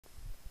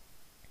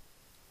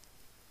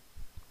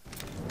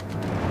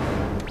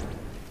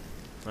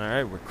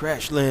Alright, we're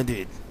crash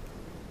landed.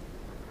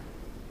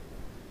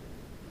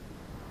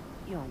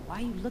 Yo,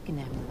 why you looking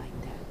at me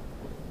like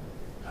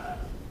that?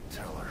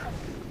 Tell her.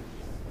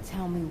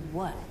 Tell me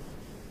what?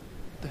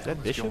 What the Is hell that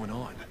is Bishop? going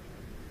on?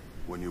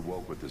 When you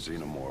woke with the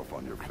xenomorph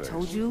on your I face,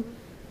 told you,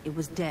 it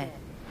was dead.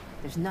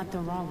 There's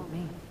nothing wrong with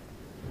me.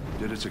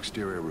 did its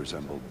exterior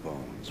resemble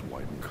bones,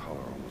 white in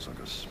color, almost like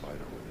a spider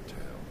with a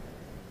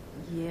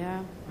tail?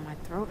 Yeah, my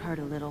throat hurt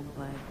a little,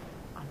 but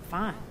I'm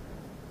fine.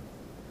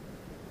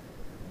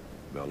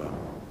 Bella,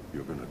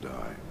 you're gonna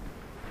die.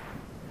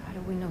 How do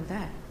we know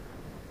that?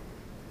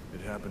 It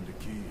happened to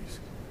Keys.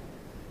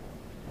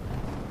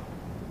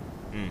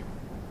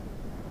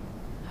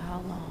 How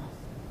long?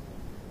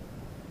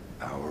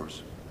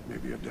 Hours,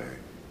 maybe a day.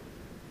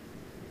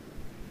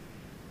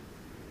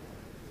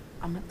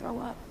 I'm gonna throw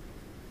up.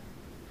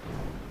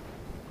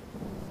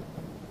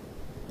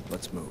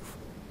 Let's move.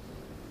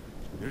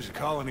 There's a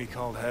colony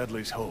called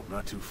Hadley's Hope,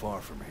 not too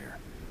far from here.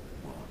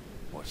 Well,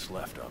 what's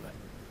left of it.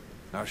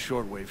 Our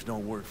shortwaves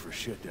don't work for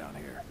shit down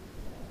here.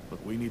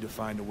 But we need to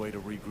find a way to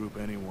regroup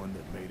anyone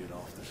that made it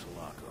off the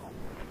Sulaco.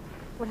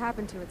 What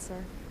happened to it,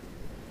 sir?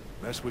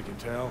 Best we can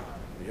tell,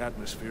 the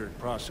atmospheric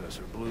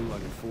processor blew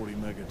like a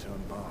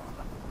 40-megaton bomb.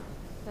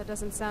 That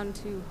doesn't sound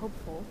too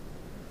hopeful.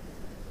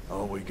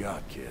 All we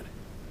got, kid.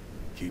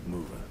 Keep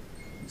moving.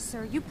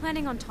 Sir, you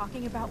planning on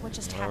talking about what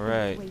just happened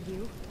right. with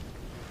you?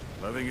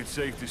 I think it's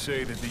safe to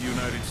say that the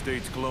United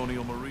States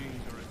Colonial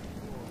Marines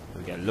are...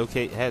 We gotta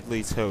locate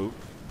Hadley's Hope.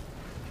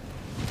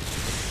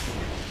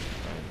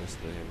 Alright, let's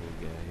look at what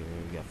we got here.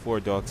 We got 4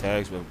 dog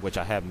tags, which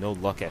I have no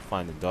luck at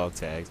finding dog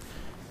tags.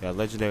 We got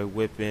legendary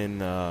weapon,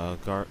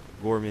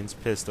 Gorman's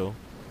pistol.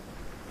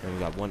 And we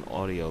got 1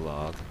 audio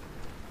log.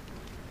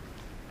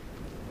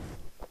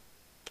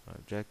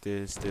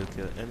 Objectives, still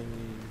kill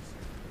enemies.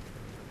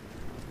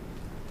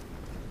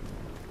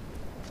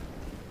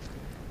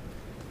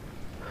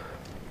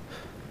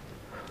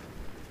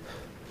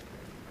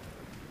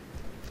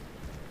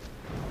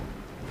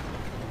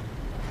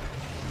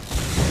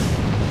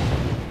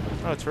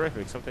 Oh,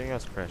 terrific. Something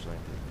else crash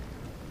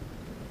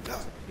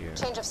landed. Here.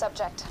 Change of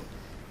subject.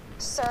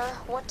 Sir,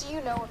 what do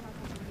you know?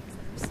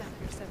 Sat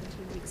here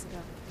 17 weeks ago.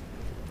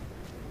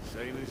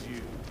 Same as you.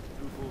 2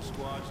 full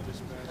squads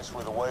dispatched. It's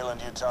with a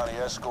Weyland-Yutani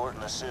escort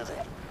and a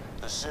civvy.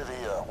 The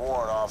civvy, a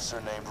warrant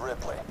officer named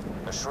Ripley.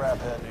 A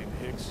shraphead Named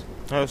Hicks.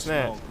 Oh, A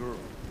snap. small girl.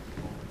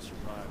 Only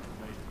survived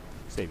and made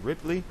it. Say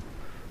Ripley?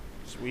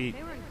 Sweet.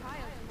 They were in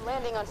Kyle.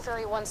 Landing on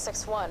Ferry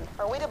 161.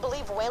 Are we to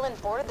believe Weyland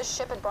boarded the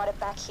ship and brought it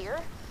back here?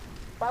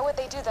 Why would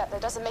they do that?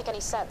 That doesn't make any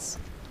sense.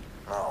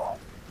 No,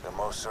 it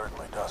most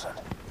certainly doesn't.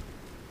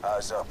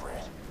 Eyes up, Reed.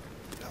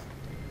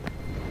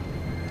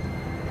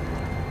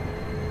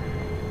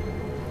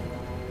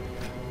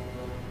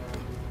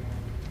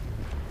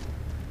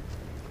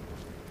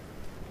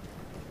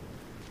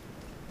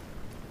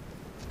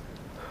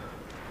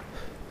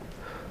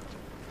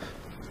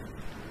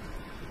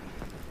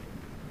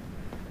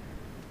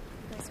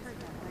 You guys heard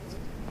that,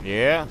 right?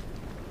 Yeah.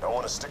 I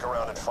want to stick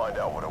around and find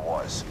out what it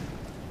was.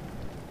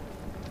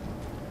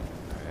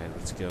 Alright,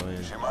 let's go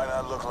in. She might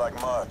not look like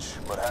much,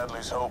 but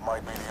Hadley's Hope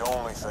might be the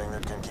only thing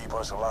that can keep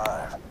us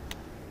alive.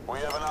 We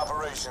have an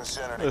operations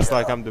center to Looks get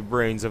like up. I'm the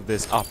brains of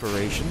this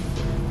operation.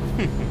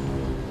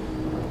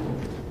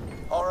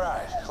 All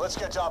right, let's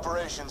get to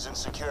operations and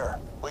secure.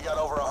 We got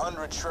over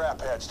 100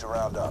 shrap heads to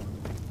round up.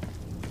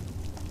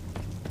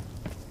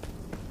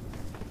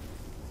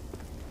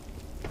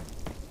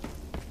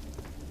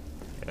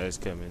 Guys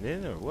coming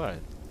in or what?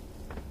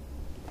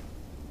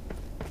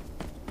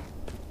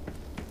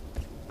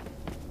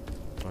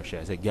 Or should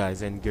I say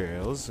guys and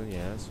girls?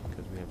 Yes,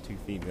 because we have 2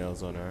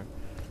 females on our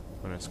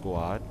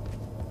squad.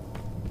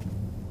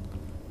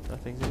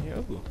 Nothing's in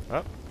here.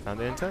 Oh, found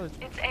the intelligence.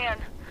 It's Anne.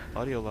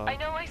 Audio log. I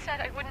know I said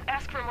I wouldn't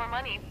ask for more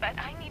money, but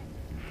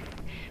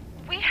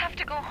we have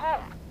to go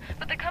home.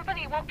 But the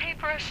company won't pay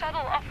for a shuttle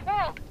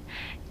off-world.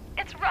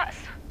 It's Russ.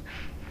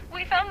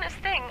 We found this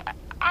thing.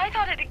 I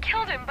thought it had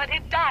killed him, but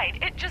it died.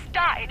 It just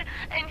died.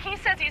 And he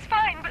says he's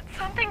fine, but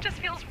something just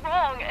feels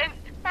wrong, and...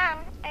 Mom,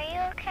 are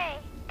you okay?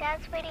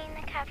 Dad's waiting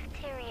in the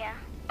cafeteria.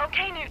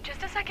 Okay, Newt,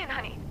 just a second,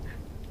 honey.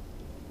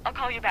 I'll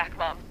call you back,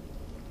 Mom.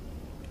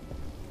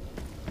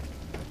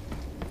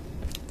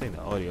 I think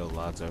the audio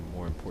logs are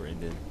more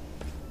important than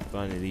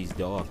finding these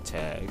dog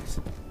tags.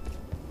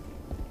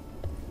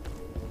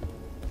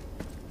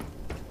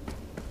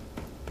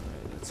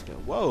 Alright, let's go.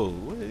 Whoa,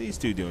 what are these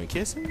 2 doing?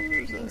 Kissing? What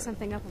is Picking that?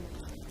 something up on the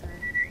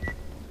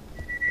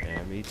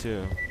Yeah, me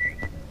too.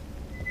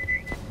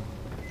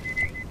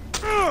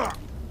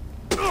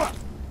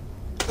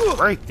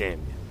 Break them.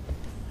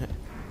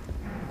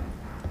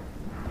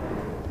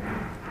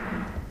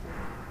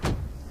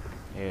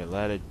 Hey, a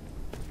lot of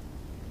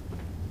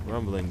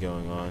rumbling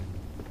going on.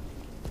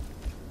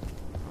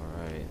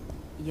 Alright.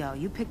 Yo,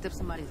 you picked up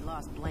somebody's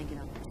lost blanket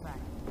on the track.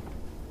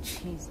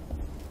 Jeez.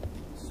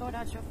 Sort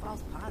out your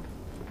false positive.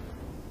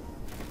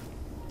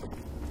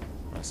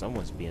 Well,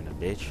 someone's being a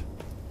bitch.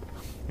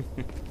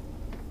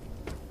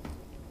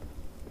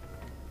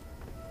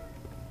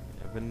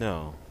 Never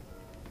know.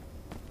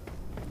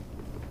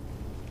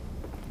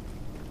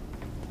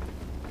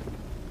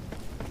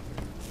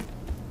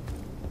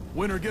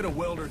 Winter, get a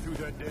welder through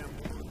that damn...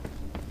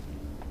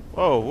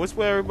 Whoa, what's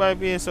with everybody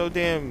being so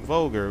damn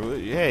vulgar?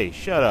 Hey,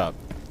 shut up.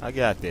 I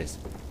got this.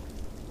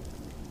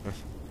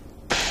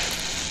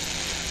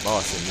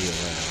 Bossing me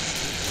around.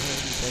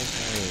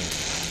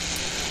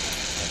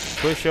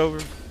 Push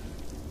over.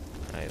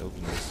 Alright,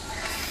 open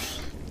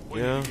this.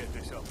 Yeah. Get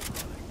this up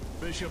and running.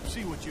 Bishop,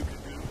 see what you can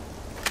do.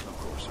 Of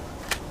course, sir.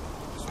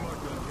 The smart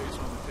gun case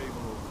on the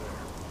table over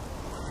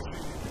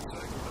there.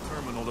 The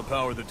terminal to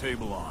power the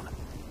table on.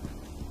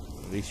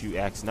 At least you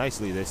asked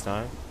nicely this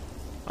time.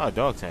 Oh,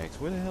 dog tags.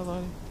 Where the hell are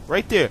they?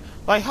 Right there.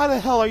 Like, how the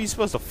hell are you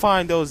supposed to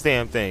find those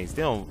damn things?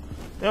 They don't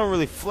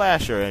really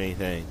flash or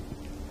anything.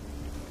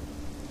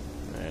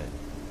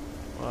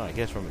 Well, I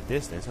guess from a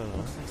distance. Hold on.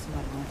 Looks like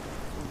somebody went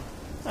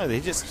for the Oh, they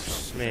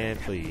just... Man,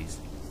 please.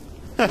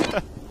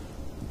 Hold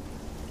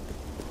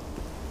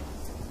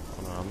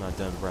on, I'm not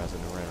done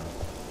browsing around.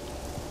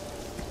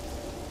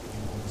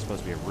 It's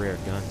supposed to be a rare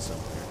gun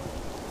somewhere.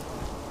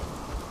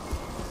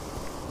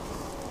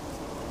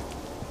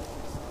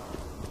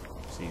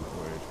 See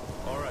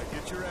where... All right,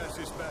 get your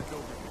asses back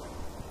over here.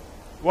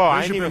 Well,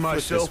 I Bishop didn't even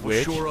and flip the myself will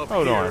switch. shore up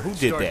Hold here on, who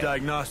did start that?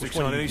 diagnostics Which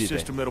one on of you any did that?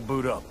 system that'll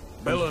boot up.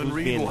 Bella and who's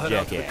Reed being will the head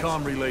out to the jackass?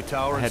 comm relay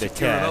tower I and had a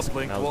secure an task,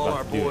 uplink and I to was all about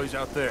our to do it. boys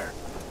out there.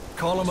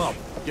 Call them up.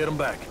 Get them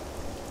back.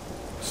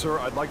 Sir,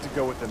 I'd like to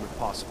go with them if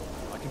possible.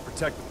 I can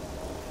protect them.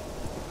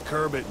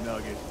 Curb it,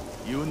 Nugget.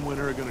 You and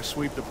Winter are going to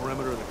sweep the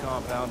perimeter of the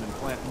compound and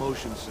plant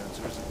motion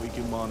sensors that we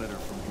can monitor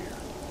from here.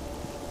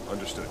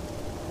 Understood.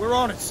 We're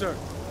on it, sir.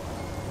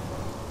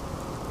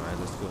 Alright,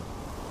 let's go.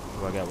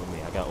 Who I got with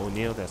me? I got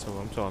O'Neal, that's who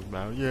I'm talking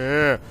about.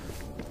 Yeah!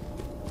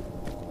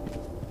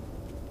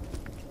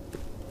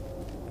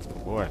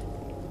 Boy.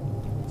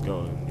 Let's go,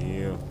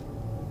 O'Neal.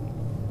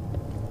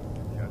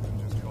 Captain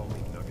just called me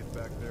Nugget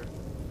back there.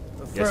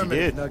 Yes, he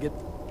did. Nugget.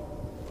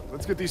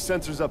 Let's get these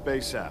sensors up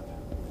ASAP.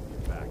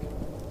 Get back.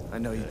 I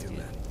know you do,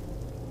 man.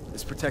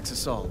 This protects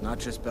us all, not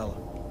just Bella.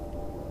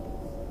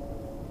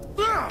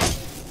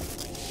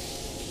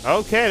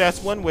 Okay,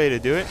 that's one way to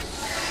do it.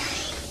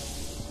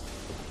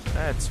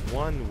 That's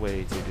one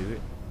way to do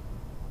it.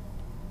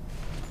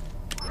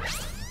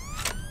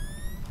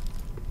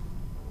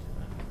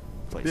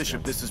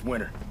 Bishop, this is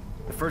Winter.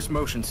 The first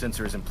motion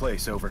sensor is in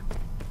place, over.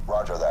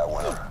 Roger that,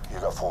 Winter. You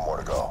got 4 more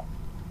to go.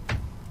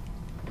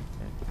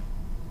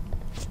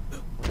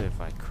 What if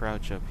I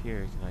crouch up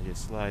here? Can I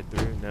just slide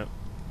through? No.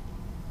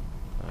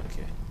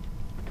 Okay.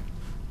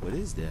 What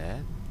is that?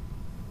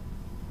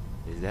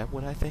 Is that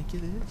what I think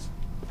it is?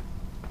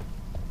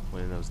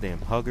 One of those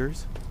damn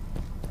huggers?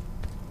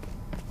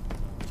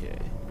 Okay.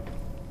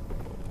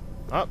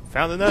 Oh,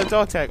 found another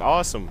dog tag.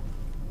 Awesome.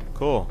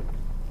 Cool.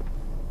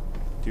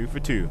 2 for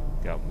 2.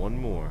 Got 1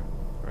 more,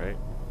 right?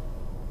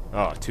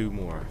 Oh, 2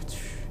 more. It's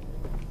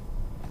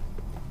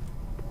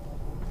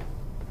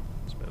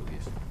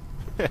bogus.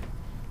 Hey.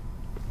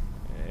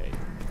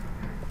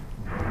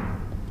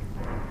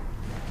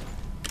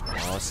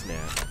 Oh,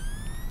 snap.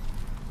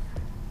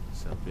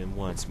 Something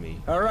wants me.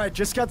 All right,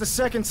 just got the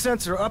second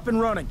sensor up and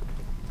running.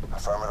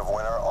 Affirmative,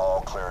 Winter.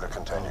 All clear to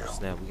continue. Oh,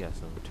 snap. We got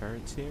some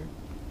turrets here.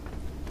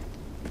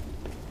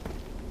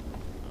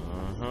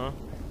 Uh-huh.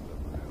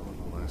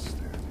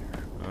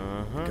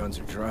 Uh-huh. Guns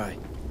are dry.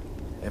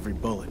 Every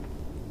bullet.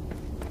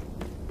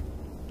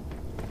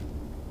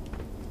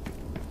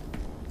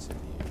 What's in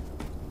here?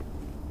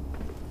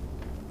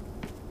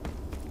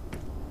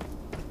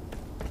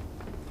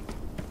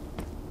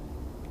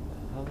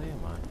 The hell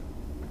am I? I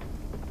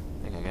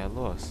think I got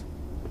lost.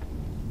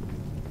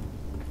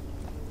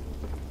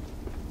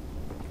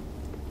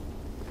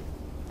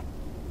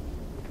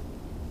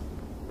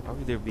 Why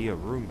would there be a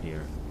room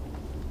here?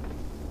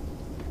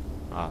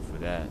 Ah, for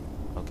that.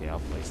 Okay, I'll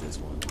place this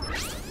one.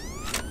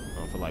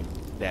 For like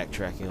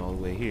backtracking all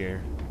the way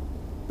here.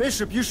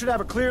 Bishop, you should have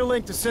a clear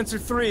link to Sensor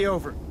 3,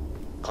 over.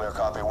 Clear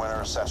copy,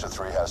 Winter. Sensor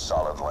 3 has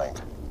solid link.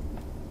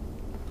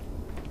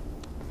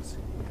 What's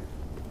in here?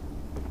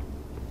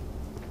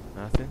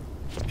 Nothing?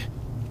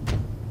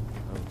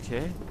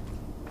 Okay.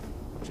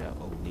 Watch out,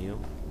 O'Neal.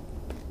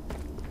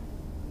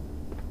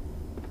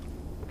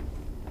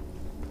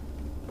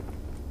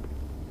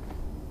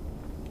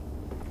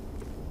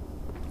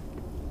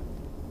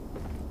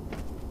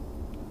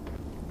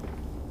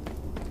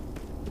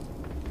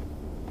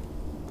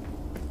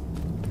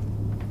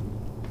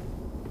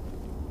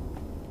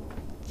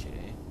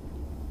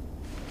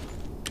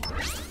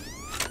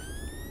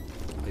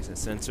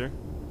 Sensor.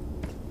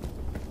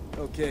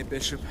 Okay,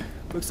 Bishop.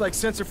 Looks like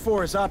Sensor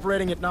 4 is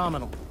operating at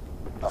nominal.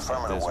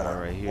 Affirmative, This one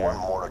Winter. right here. 1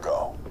 more to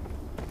go.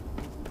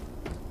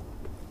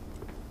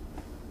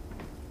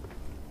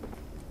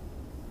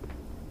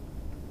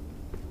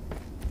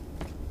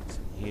 It's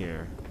in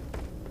here.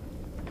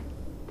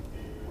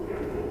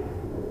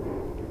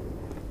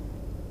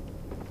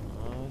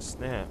 Oh,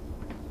 snap.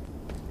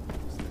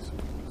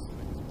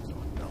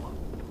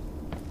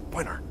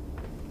 Winter,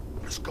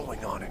 what is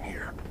going on in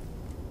here?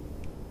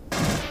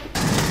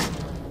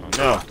 Oh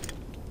no.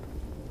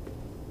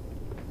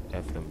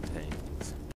 F them things.